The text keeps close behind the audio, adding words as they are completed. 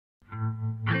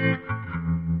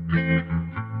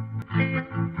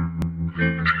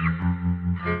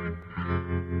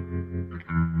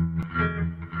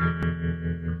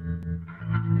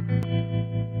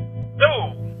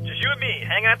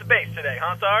at the base today,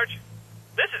 huh, Sarge?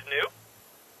 This is new.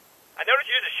 I noticed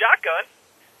you use a shotgun.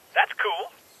 That's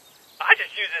cool. I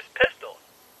just use this pistol.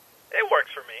 It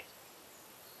works for me.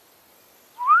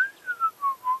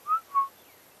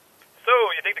 So,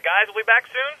 you think the guys will be back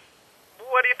soon?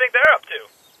 What do you think they're up to?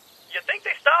 You think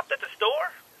they stopped at the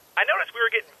store? I noticed we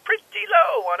were getting pretty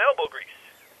low on elbow grease.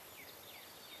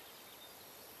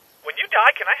 When you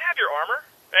die, can I have your armor?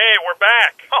 Hey, we're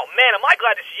back. Oh, man, am I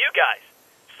glad to see you guys.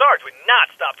 Sarge would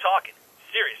not stop talking.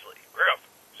 Seriously. Griff,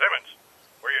 Simmons,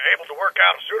 were you able to work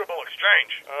out a suitable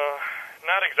exchange?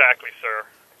 Not exactly, sir.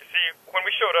 You see, when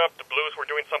we showed up, the Blues were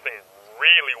doing something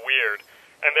really weird.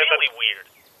 And then really weird.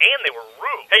 And they were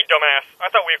rude. Hey, dumbass,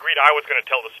 I thought we agreed I was going to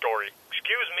tell the story.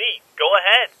 Excuse me. Go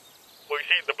ahead. Well, you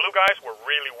see, the Blue guys were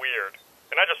really weird.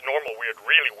 And not just normal weird,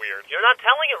 really weird. You're not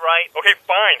telling it right. Okay,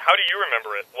 fine. How do you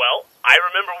remember it? Well, I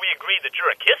remember we agreed that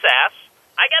you're a kiss-ass.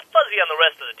 I got fuzzy on the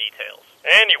rest of the details.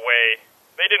 Anyway,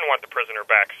 they didn't want the prisoner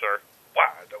back, sir. Why,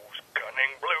 those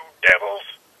cunning blue devils.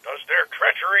 Does their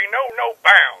treachery know no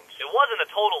bounds? It wasn't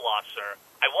a total loss, sir.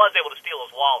 I was able to steal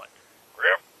his wallet.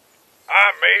 Griff,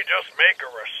 I may just make a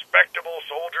respectable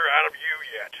soldier out of you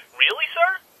yet. Really,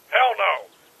 sir? Hell no.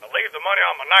 Now leave the money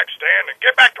on my nightstand and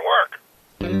get back to work.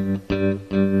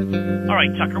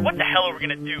 Alright, Tucker, what the hell are we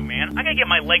gonna do, man? I gotta get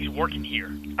my legs working here.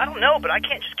 I don't know, but I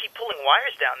can't just keep pulling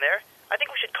wires down there. I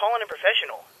think we should call in a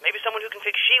professional. Maybe someone who can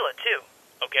fix Sheila, too.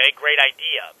 Okay, great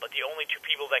idea, but the only two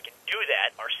people that can do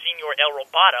that are Senor El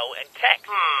Roboto and Tex.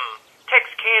 Tex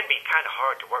can be kind of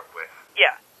hard to work with.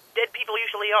 Yeah, dead people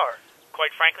usually are.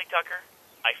 Quite frankly, Tucker,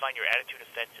 I find your attitude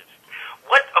offensive.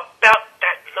 What about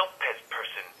that Lopez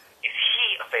person? Is he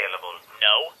available?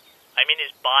 No, I'm in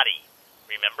his body,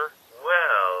 remember?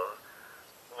 Well,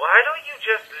 why don't you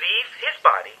just leave his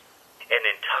body, and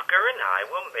then Tucker and I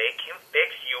will make him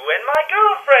fix you and my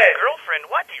girlfriend. Girlfriend?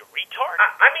 What, you retard?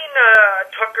 I mean,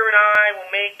 Tucker and I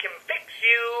will make him fix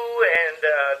you, and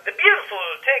the beautiful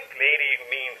tech lady who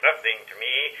means nothing to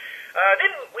me.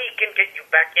 Then we can get you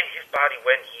back in his body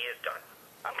when he is done.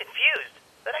 I'm confused.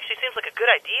 That actually seems like a good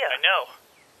idea. I know.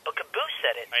 But Caboose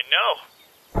said it. I know.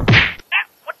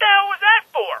 What the hell was that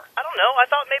for? I don't know. I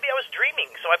thought maybe I was dreaming,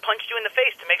 so I punched you in the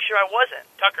face to make sure I wasn't.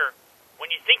 Tucker,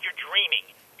 when you think you're dreaming,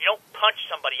 you don't punch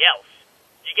somebody else.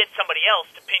 You get somebody else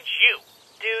to pinch you.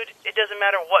 Dude, it doesn't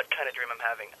matter what kind of dream I'm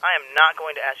having. I am not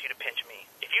going to ask you to pinch me.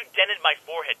 If you dented my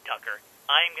forehead, Tucker,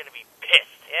 I'm going to be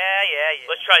pissed. Yeah.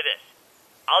 Let's try this.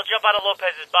 I'll jump out of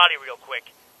Lopez's body real quick.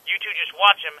 You two just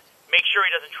watch him. Make sure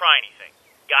he doesn't try anything.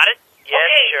 Got it? Yes,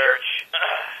 okay, Church.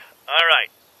 All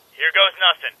right. Here goes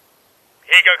nothing.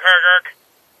 Higa-kurgurk.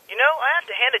 You know, I have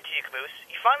to hand it to you, Caboose.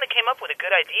 You finally came up with a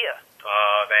good idea.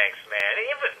 Oh, thanks, man.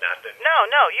 It was nothing.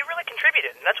 No, you really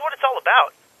contributed, and that's what it's all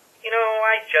about. You know,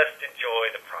 I just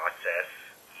enjoy the process.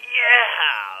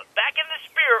 Yeah, back in the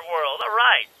spirit world, all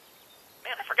right.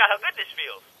 Man, I forgot how good this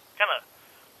feels. Kind of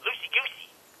loosey-goosey.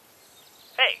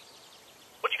 Hey,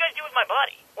 what'd you guys do with my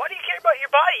body? Why do you care about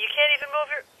your body? You can't even move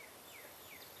your...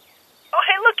 Oh,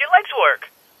 hey, look, your legs work.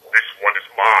 This one is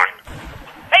mine.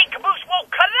 Hey, Caboose, whoa,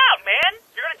 cut it out, man.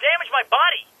 You're going to damage my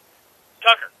body.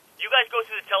 Tucker, you guys go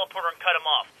through the teleporter and cut him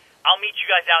off. I'll meet you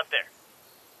guys out there.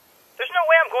 There's no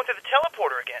way I'm going through the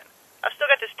teleporter again. I've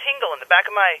still got this tingle in the back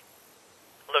of my...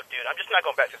 Look, dude, I'm just not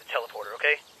going back through the teleporter,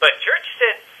 okay? But Church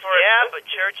said for... Yeah, but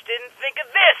Church didn't think of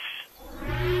this.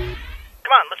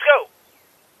 Come on, let's go.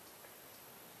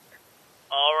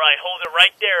 All right, hold it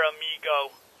right there,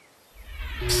 amigo.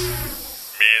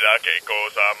 Mira que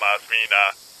cosa más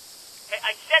fina. Hey,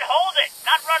 I said hold it,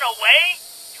 not run away.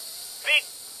 You big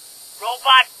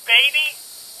robot baby.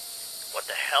 What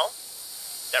the hell?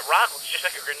 That rock looks just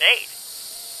like a grenade.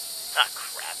 Ah,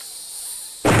 crap.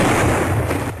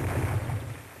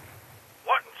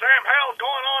 What in Sam hell's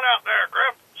going on out there,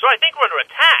 Griff? So I think we're under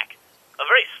attack. A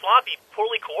very sloppy,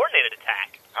 poorly coordinated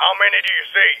attack. How many do you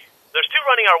see? There's two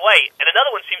running our way, and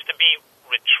another one seems to be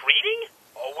retreating?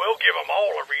 Oh, we'll give them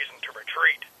all a reason to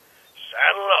retreat.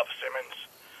 Saddle up, Simmons.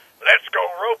 Let's go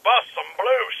rope us some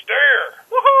blue steer.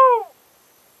 Woohoo!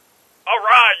 All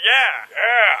right,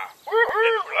 yeah.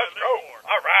 Woohoo, let's go.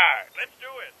 All right. Let's do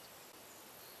it.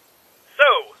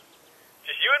 So,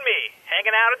 just you and me,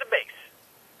 hanging out at the base.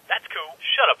 That's cool.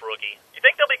 Shut up, rookie. You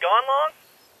think they'll be gone long?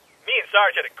 Me and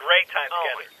Sarge had a great time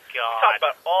together. Oh, my God. We talked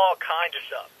about all kinds of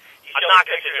stuff. He I'm showed not me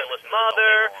gonna pictures sit of and his listen to this all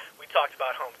mother. day long. We talked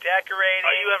about home decorating.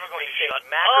 Are you ever going to shut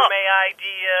macrame up?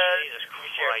 ideas. Jesus We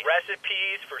shared Christ.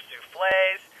 recipes for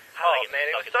souffles. How Oh, I get man,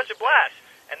 it stuck was in such a this blast.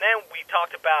 And then we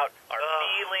talked about our Ugh.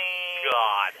 feeling.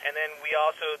 God. And then we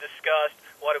also discussed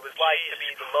what it was like to be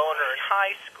the loner in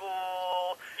high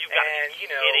school. You gotta be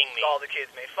kidding me. All the kids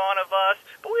made fun of us.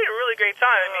 But we had a really great time.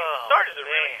 I mean, Sarge is a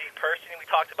really deep person. We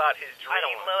talked about his dream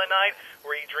the other night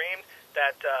where he dreamed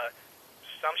that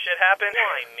some shit happened.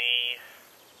 Why me?